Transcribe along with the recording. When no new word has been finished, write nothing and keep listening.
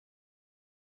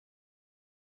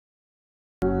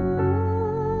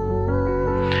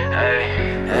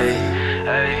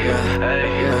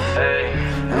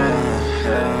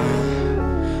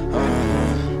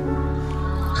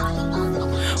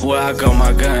Where I go,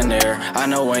 my gun there. I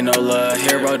know ain't no love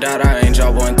here, bro, doubt I ain't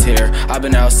drop one tear. I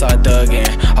been outside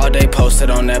thuggin', all day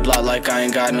posted on that block like I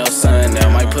ain't got no sun now.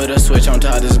 Might put a switch on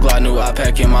top of this Glock, new I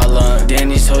pack in my lung. Then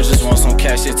these hoes just want some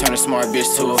cash, shit turn a smart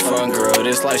bitch to a fun girl.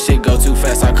 This like shit go too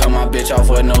fast, I cut my bitch off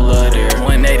with no love there.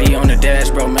 180 on the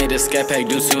dash, bro, made the scat pack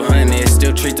do 200.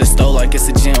 Still treat the stove like it's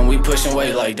a gym, we pushing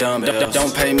weight like dumbbells.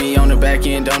 Don't pay me on the back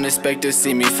end, don't expect to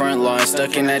see me front line.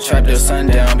 Stuck in that trap till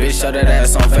sundown, bitch, show that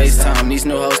ass on FaceTime. These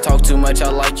new hoes talk too much, I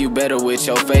like you better with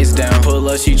your face down. Pull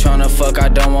up, she tryna fuck, I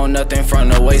don't want nothing from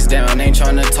the waist down. Ain't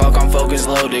tryna talk, I'm focused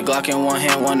loaded. Glock in one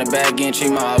hand, one the bag in.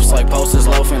 Treat my ops like posters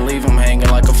loafing, leave them hanging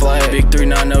like a flag. Big 3,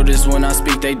 now notice when I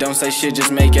speak, they don't say shit,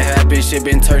 just make it happen. Shit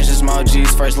been turned to small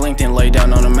G's, first linked and lay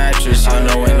down on the mattress. I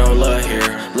know ain't no love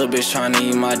here. Lil' bitch tryna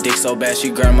eat my dick so bad, she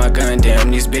grab my gun, damn.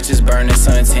 These bitches burning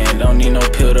suntan, don't need no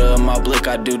pill to up my blick,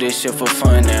 I do this shit for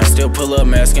fun now. Still pull up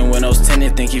masking windows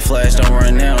tinted, think he flash, don't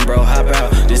run down, bro, hop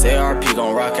out. This ARP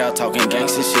gon' rock out, talking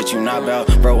gangsta shit you not bout.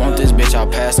 Bro, want this bitch, I'll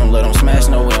pass him, let him smash,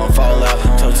 no we don't fall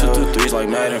out. Told 2 through 3s like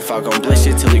Madden, fuck gon' blitz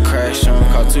shit till he crash on.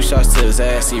 Caught 2 shots to his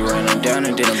ass, he ran him down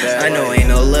and did him bad. I know ain't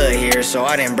no love here, so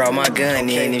I done brought my gun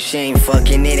in. If she ain't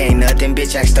fucking, it ain't nothing,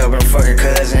 bitch, I stubborn, fuck her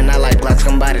cousin. I like blocks,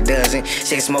 come by the dozen.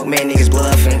 Sick smoke, man, niggas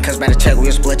bluffing. Cause by the truck,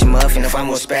 we'll split your muffin. If I'm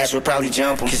more Spazz, we'll probably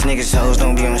jump 'em. Cause niggas hoes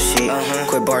don't be on shit.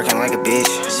 Quit barking like a bitch.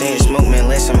 Saying smoke, man,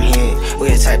 unless I'm hit. We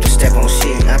the type to step on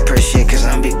shit. I press shit cause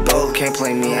I'm big bold. Can't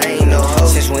play me, I ain't no hoe.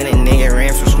 Since when a nigga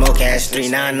ran from smoke ass 3,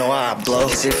 now I know how I blow.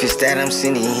 Cause if it's that, I'm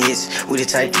sending hits. We the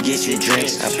type to get you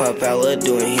drinks. I pop out, love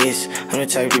doing hits. I'm the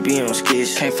type to be on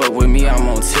skits. Can't fuck with me, I'm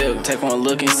on tip. Take one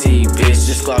look and see, bitch.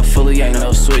 This Glock fully ain't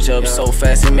no switch up so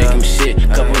fast and make him shit.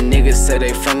 Couple niggas say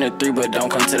they from the 3 but don't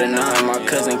come to the 9. My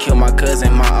cousin killed my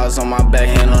cousin, my eyes on my back,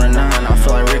 hand on the 9. I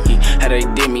feel like Ricky, how they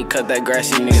did me, cut that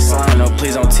grassy nigga slime. No,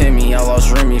 please don't tempt me, I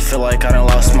lost Remy. Feel like I done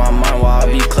lost my mind while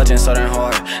I be clutching so damn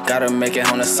hard. Gotta make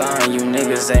it on the sign, you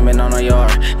niggas aiming on our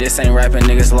yard. This ain't rapping,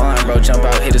 niggas lying, bro, jump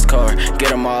out, hit his car.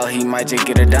 Get him all, he might just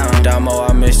get it down. Damo,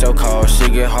 I missed your call,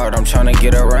 shit get hard, I'm tryna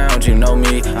get around. You know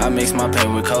me, I mix my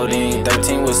pain with codeine.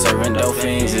 13 was serving dope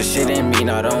fiends, this shit in me,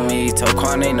 not on me. Told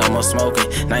Quan ain't no more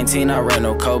smoking. 19, I ran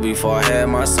no Kobe, before I had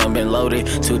my son been loaded.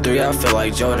 2, 3, I feel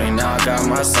like Jordan, now I got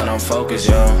my son, I'm focused,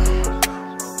 yo.